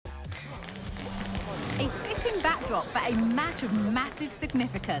A fitting backdrop for a match of massive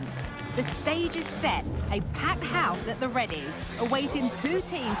significance. The stage is set, a packed house at the ready, awaiting two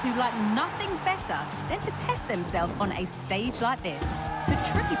teams who like nothing better than to test themselves on a stage like this. The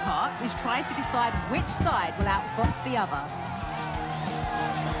tricky part is trying to decide which side will outfox the other.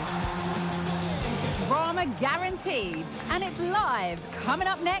 Drama guaranteed, and it's live, coming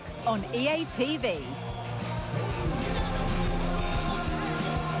up next on EA TV.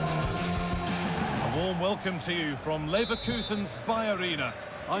 A warm welcome to you from Leverkusen's Bayer Arena.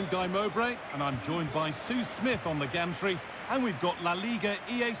 I'm Guy Mowbray, and I'm joined by Sue Smith on the gantry, and we've got La Liga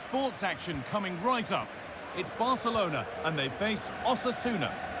Easports action coming right up. It's Barcelona, and they face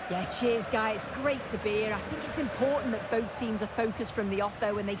Osasuna. Yeah, cheers, Guy. It's great to be here. I think it's important that both teams are focused from the off,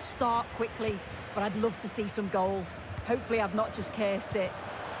 though, and they start quickly. But I'd love to see some goals. Hopefully I've not just cursed it.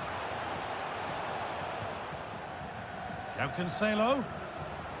 Cancelo.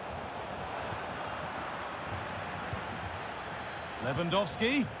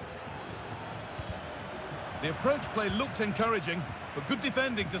 Lewandowski. The approach play looked encouraging, but good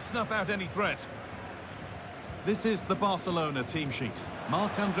defending to snuff out any threat. This is the Barcelona team sheet.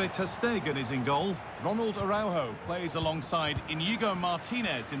 Marc-Andre ter Stegen is in goal. Ronald Araujo plays alongside Inigo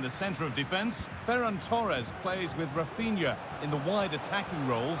Martinez in the centre of defence. Ferran Torres plays with Rafinha in the wide attacking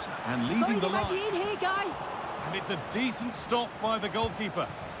roles and leading the line. Sorry, they might be in here, Guy. And it's a decent stop by the goalkeeper.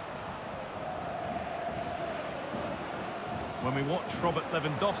 When we watch Robert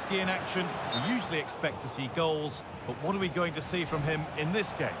Lewandowski in action, we usually expect to see goals, but what are we going to see from him in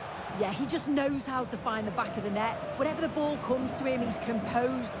this game? Yeah, he just knows how to find the back of the net. Whenever the ball comes to him, he's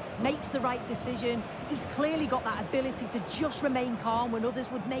composed, makes the right decision. He's clearly got that ability to just remain calm when others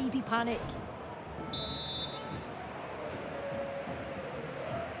would maybe panic.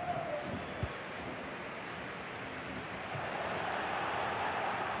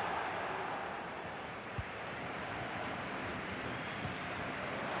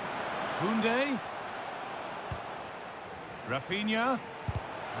 Koundé. Rafinha.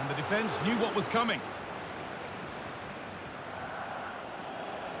 And the defence knew what was coming.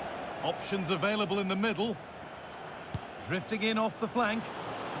 Options available in the middle. Drifting in off the flank.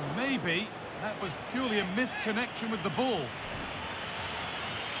 And maybe that was purely a misconnection with the ball.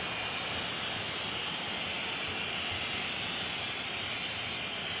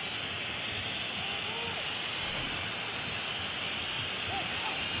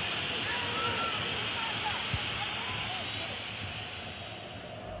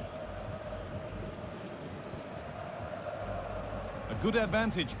 Good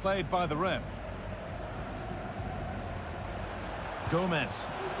advantage played by the ref. Gomez.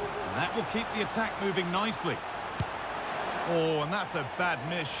 And that will keep the attack moving nicely. Oh, and that's a bad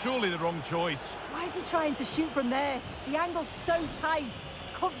miss. Surely the wrong choice. Why is he trying to shoot from there? The angle's so tight.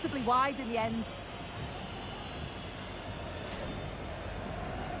 It's comfortably wide in the end.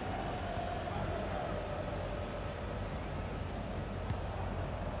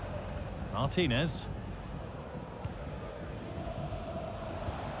 Martinez.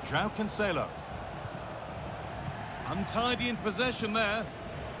 Cancelo. Untidy in possession there.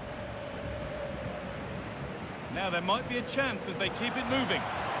 Now there might be a chance as they keep it moving.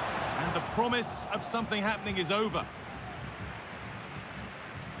 And the promise of something happening is over.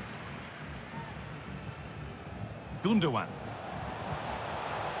 Gundogan.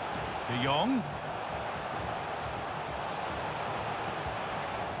 De Jong.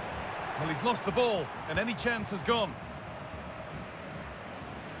 Well, he's lost the ball, and any chance has gone.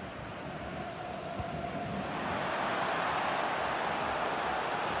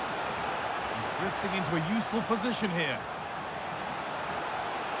 Drifting into a useful position here.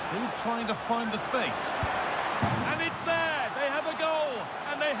 Still trying to find the space. And it's there! They have a goal!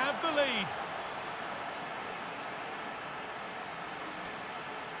 And they have the lead!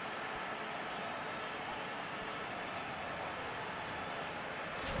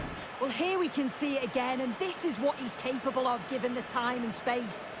 Well, here we can see it again, and this is what he's capable of given the time and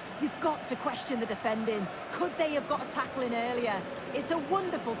space. You've got to question the defending. Could they have got a tackle in earlier? It's a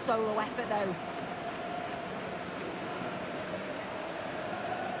wonderful solo effort, though.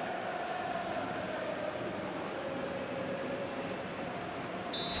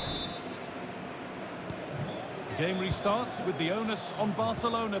 The game restarts with the onus on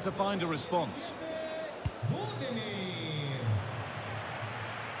Barcelona to find a response.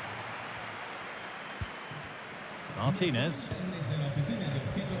 Martinez.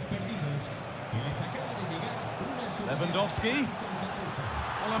 Lewandowski.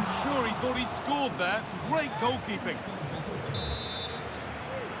 Well, I'm sure he thought he'd scored there. Great goalkeeping.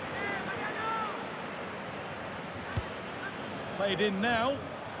 It's played in now.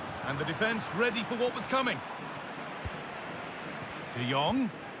 And the defence ready for what was coming. De Jong.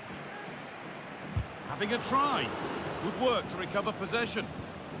 Having a try. Good work to recover possession.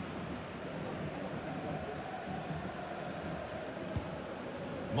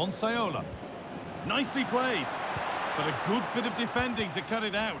 Monsayola. Nicely played. But a good bit of defending to cut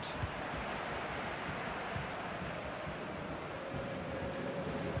it out.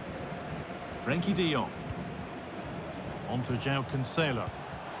 Frenkie de Jong. On to João Cancelo.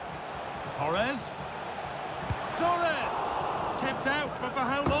 Torres. Torres! Kept out, but for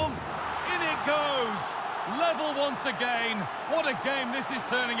how long? In it goes! Level once again. What a game this is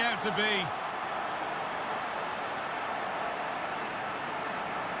turning out to be.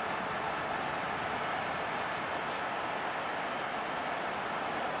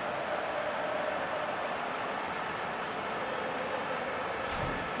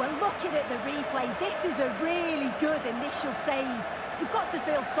 Well, looking at the replay, this is a really good initial save. You've got to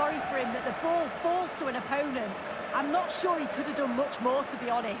feel sorry for him that the ball falls to an opponent. I'm not sure he could have done much more, to be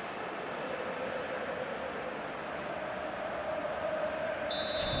honest.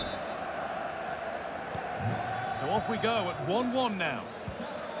 So off we go at 1-1 now.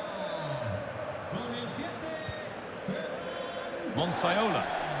 Monsayola.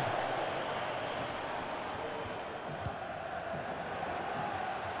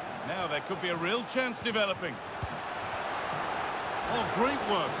 Now there could be a real chance developing. Oh, great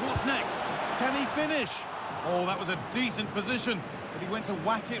work. What's next? Can he finish? Oh, that was a decent position, but he went to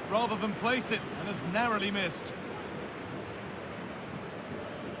whack it rather than place it and has narrowly missed.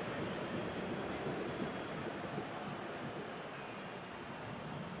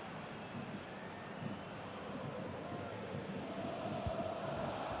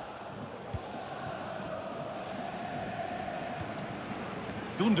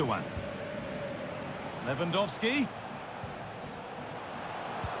 Gundogan. Lewandowski.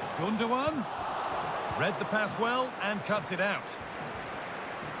 Gundogan. Read the pass well and cuts it out.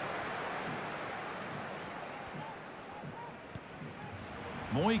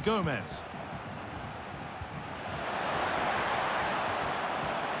 Moi Gomez.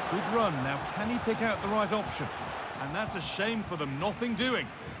 Good run. Now, can he pick out the right option? And that's a shame for them. Nothing doing.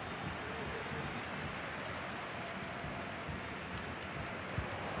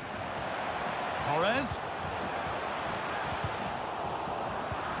 Torres.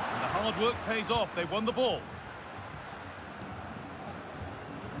 And the hard work pays off. They won the ball.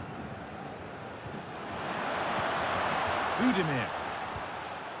 Udemir.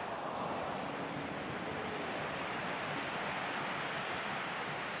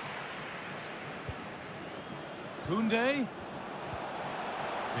 Koundé.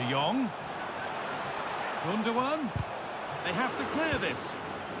 De Jong. Gundogan. They have to clear this.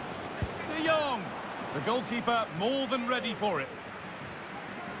 De Jong. The goalkeeper more than ready for it.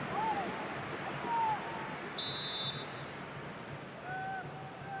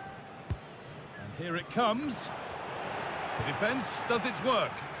 And here it comes. The defence does its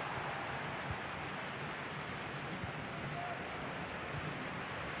work.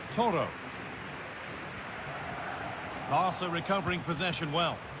 Toro. Barca recovering possession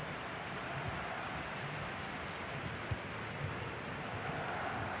well.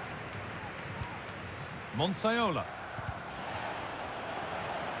 Monsayola.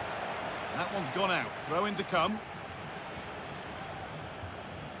 That one's gone out. Throw in to come.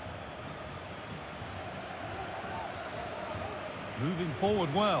 Moving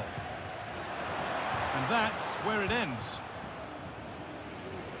forward well. And that's where it ends.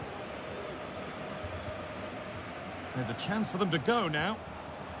 There's a chance for them to go now.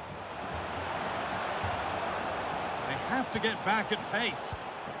 They have to get back at pace.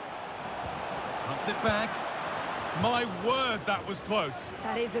 Cuts it back. My word, that was close.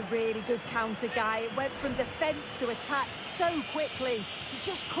 That is a really good counter, Guy. It went from defence to attack so quickly. He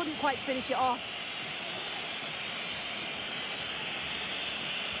just couldn't quite finish it off.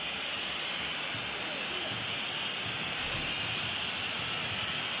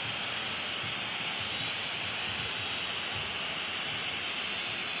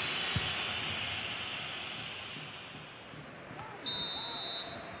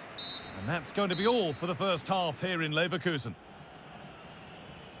 And that's going to be all for the first half here in Leverkusen.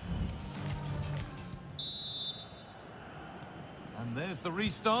 And there's the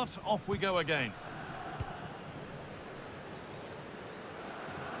restart. Off we go again.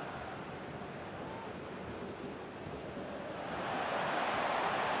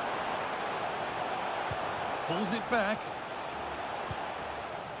 Pulls it back.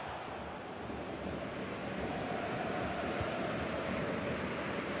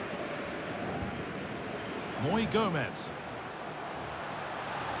 Moi Gomez.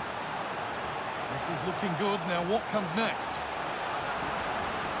 This is looking good. Now what comes next?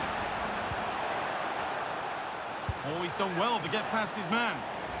 Oh, he's done well to get past his man.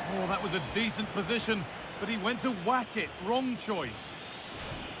 Oh, that was a decent position, but he went to whack it. Wrong choice.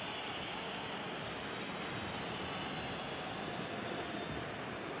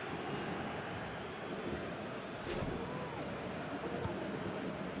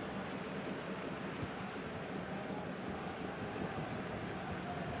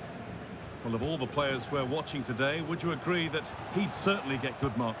 Well, of all the players we're watching today, would you agree that he'd certainly get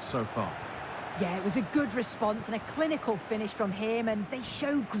good marks so far? Yeah, it was a good response and a clinical finish from him, and they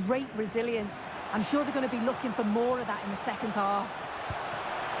show great resilience. I'm sure they're going to be looking for more of that in the second half.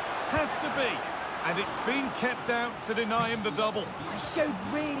 Has to be. And it's been kept out to deny him the double. He showed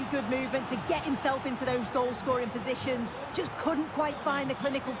really good movement to get himself into those goal-scoring positions. Just couldn't quite find the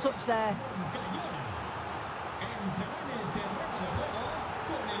clinical touch there.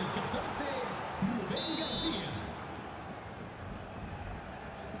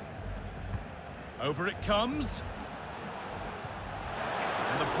 Over it comes.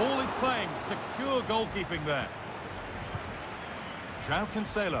 And the ball is claimed. Secure goalkeeping there. João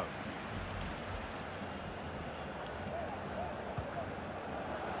Cancelo.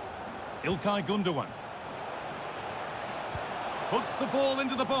 Ilkay Gundogan. Puts the ball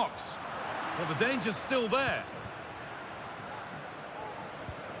into the box. Well, the danger's still there.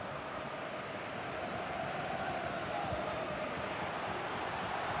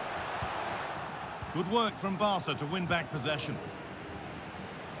 Good work from Barca to win back possession.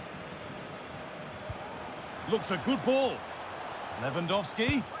 Looks a good ball.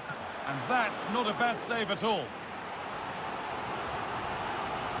 Lewandowski. And that's not a bad save at all.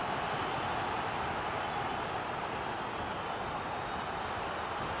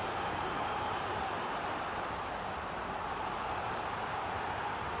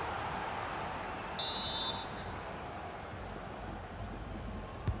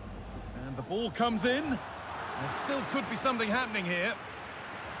 The ball comes in. There still could be something happening here.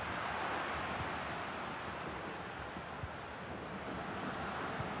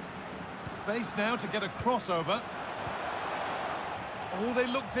 Space now to get a crossover. Oh, they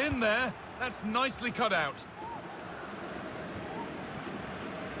looked in there. That's nicely cut out.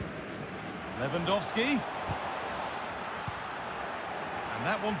 Lewandowski. And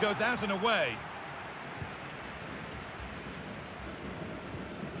that one goes out and away.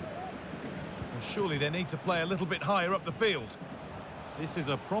 Surely they need to play a little bit higher up the field. This is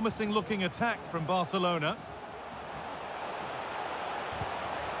a promising-looking attack from Barcelona.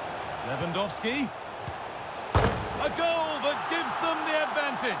 Lewandowski. A goal that gives them the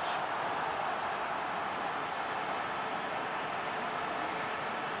advantage.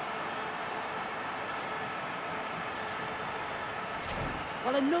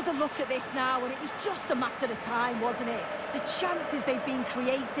 Well, another look at this now, and it was just a matter of time, wasn't it? The chances they've been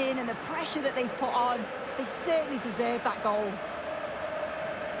creating and the pressure that they've put on, they certainly deserve that goal.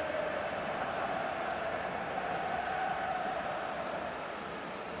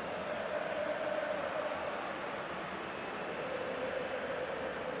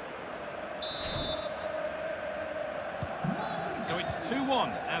 So it's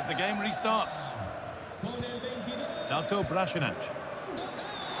 2-1 as the game restarts. Darko Brasinac.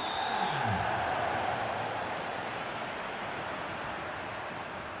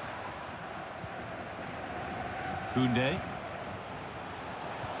 Koundé.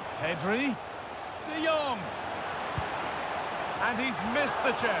 Pedri. De Jong. And he's missed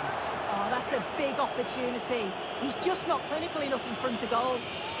the chance. Oh, that's a big opportunity. He's just not clinical enough in front of goal.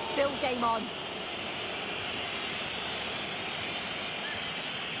 Still game on.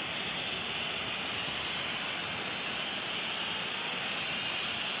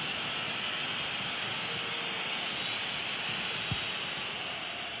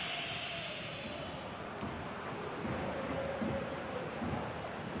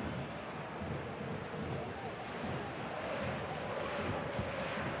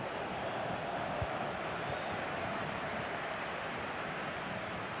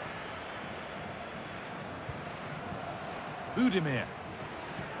 Budimir.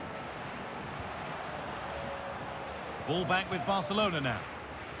 Ball back with Barcelona now.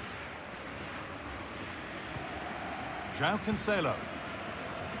 João Cancelo.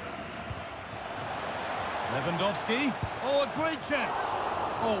 Lewandowski. Oh, a great chance.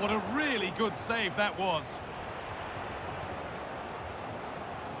 Oh, what a really good save that was.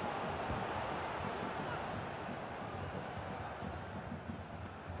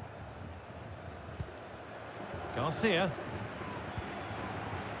 Garcia.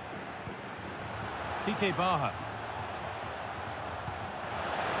 Kike Baha.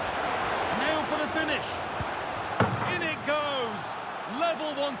 Now for the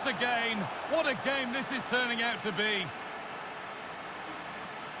once again. What a game this is turning out to be.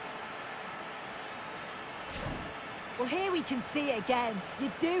 Well, here we can see it again.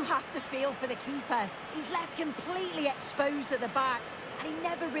 You do have to feel for the keeper. He's left completely exposed at the back, and he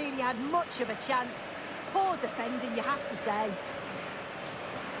never really had much of a chance. It's poor defending, you have to say.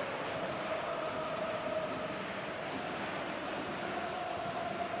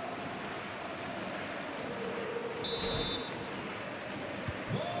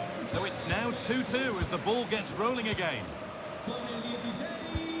 So it's now 2-2 as the ball gets rolling again.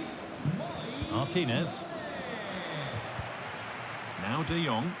 Martinez. Now De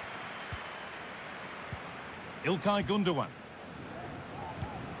Jong. İlkay Gundogan.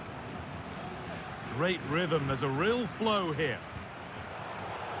 Great rhythm, there's a real flow here.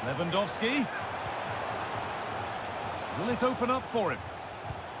 Lewandowski. Will it open up for him?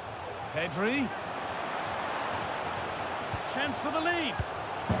 Pedri. Chance for the lead.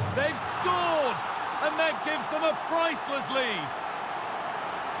 They've scored, and that gives them a priceless lead.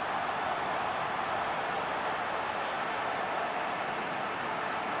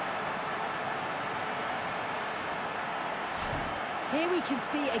 Here we can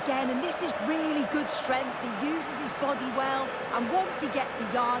see it again, and this is really good strength. He uses his body well, and once he gets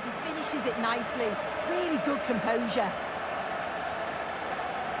a yard, he finishes it nicely. Really good composure.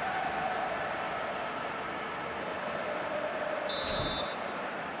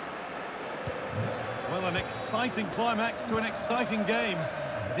 Well, an exciting climax to an exciting game.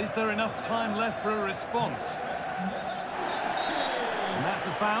 But is there enough time left for a response? And that's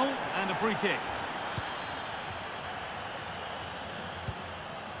a foul and a free kick.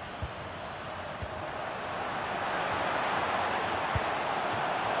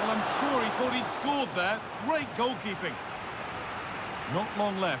 Well, I'm sure he thought he'd scored there. Great goalkeeping. Not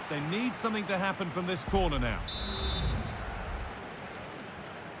long left. They need something to happen from this corner now.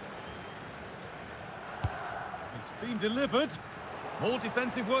 It's been delivered. More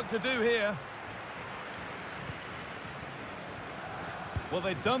defensive work to do here. Well,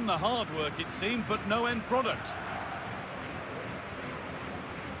 they've done the hard work, it seemed, but no end product.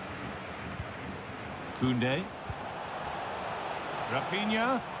 Koundé.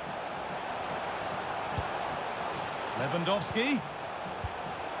 Rafinha. Lewandowski.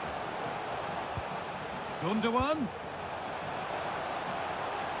 Gundogan.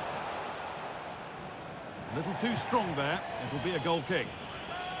 A little too strong there. It'll be a goal kick.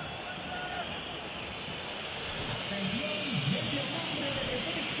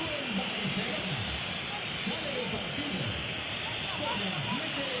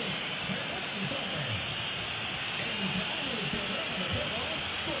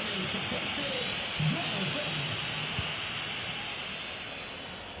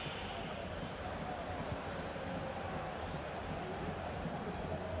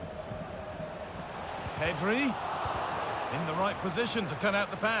 Pedri in the right position to cut out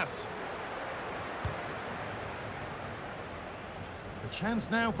the pass. The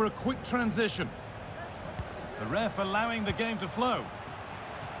chance now for a quick transition. The ref allowing the game to flow.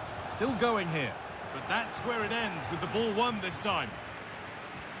 Still going here, but that's where it ends with the ball won this time.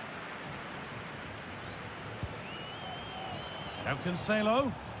 Now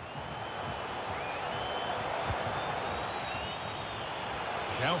Cancelo.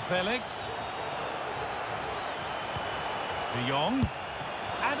 João Felix. De Jong.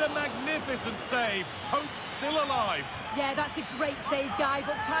 And a magnificent save. Hope still alive. Yeah, that's a great save, Guy,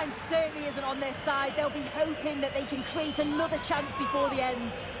 but time certainly isn't on their side. They'll be hoping that they can create another chance before the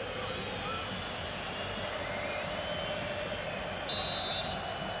end.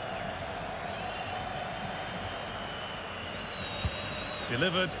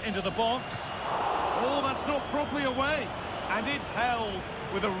 Delivered into the box. Oh, that's not properly away. And it's held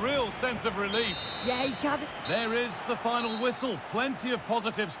with a real sense of relief. Yeah, he gathered. There is the final whistle. Plenty of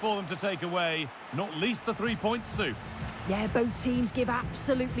positives for them to take away, not least the 3 points, Sue. Yeah, both teams give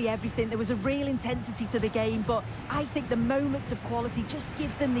absolutely everything. There was a real intensity to the game, but I think the moments of quality just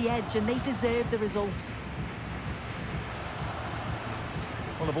give them the edge, and they deserve the results.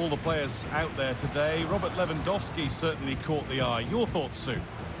 Well, of all the players out there today, Robert Lewandowski certainly caught the eye. Your thoughts, Sue?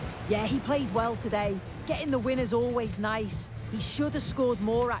 Yeah, he played well today. Getting the win is always nice. He should have scored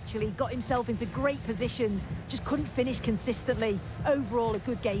more, actually. Got himself into great positions. Just couldn't finish consistently. Overall, a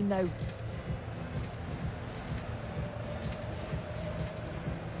good game, though.